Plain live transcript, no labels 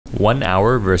1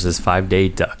 hour versus 5-day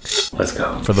duck. Let's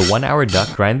go. For the 1 hour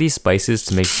duck, grind these spices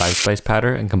to make 5-spice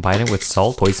powder and combine it with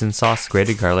salt, hoisin sauce,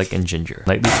 grated garlic, and ginger.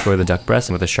 Lightly score the duck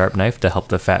breast with a sharp knife to help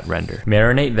the fat render.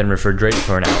 Marinate, then refrigerate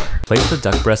for an hour. Place the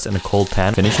duck breast in a cold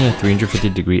pan, finish in a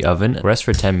 350-degree oven, rest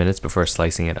for 10 minutes before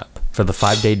slicing it up. For the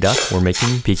 5-day duck, we're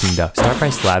making Peking Duck. Start by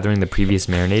slathering the previous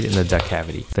marinade in the duck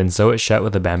cavity, then sew it shut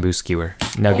with a bamboo skewer.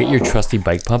 Now get your trusty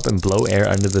bike pump and blow air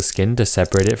under the skin to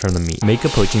separate it from the meat. Make a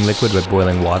poaching liquid with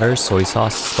boiling water, soy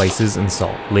sauce, spices, and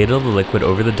salt. Ladle the liquid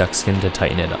over the duck skin to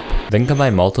tighten it up. Then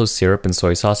combine maltose syrup and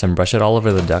soy sauce and brush it all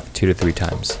over the duck 2 to 3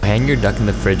 times. Hang your duck in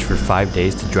the fridge for 5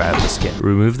 days to dry out the skin.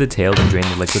 Remove the tail and drain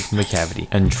the liquid from the cavity,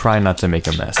 and try not to make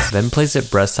a mess. Then place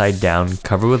it breast side down,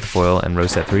 cover with foil, and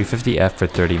roast at 350 F for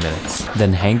 30 minutes.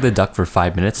 Then hang the duck for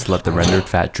 5 minutes to let the rendered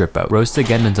fat drip out. Roast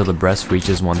again until the breast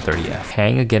reaches 130 F.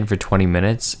 Hang again for 20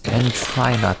 minutes, and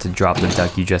try not to drop the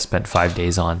duck you just spent 5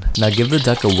 days on. Now give the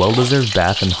duck a well-deserved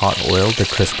bath in hot oil to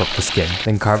crisp up the skin.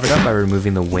 Then carve it up by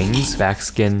removing the wings, back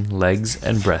skin, legs,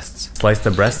 and breasts. Slice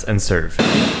the breasts and serve.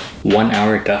 1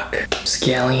 hour duck.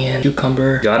 Scallion,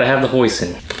 cucumber. Gotta have the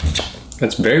hoisin.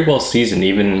 It's very well seasoned,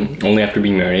 even only after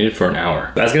being marinated for an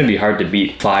hour. That's gonna be hard to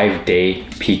beat. 5-day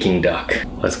Peking duck.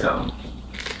 Let's go.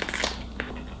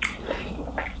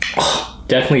 Oh,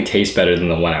 definitely tastes better than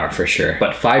the 1 hour for sure.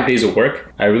 But 5 days of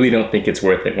work, I really don't think it's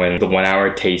worth it when the 1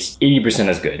 hour tastes 80%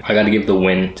 as good. I gotta give the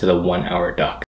win to the 1 hour duck.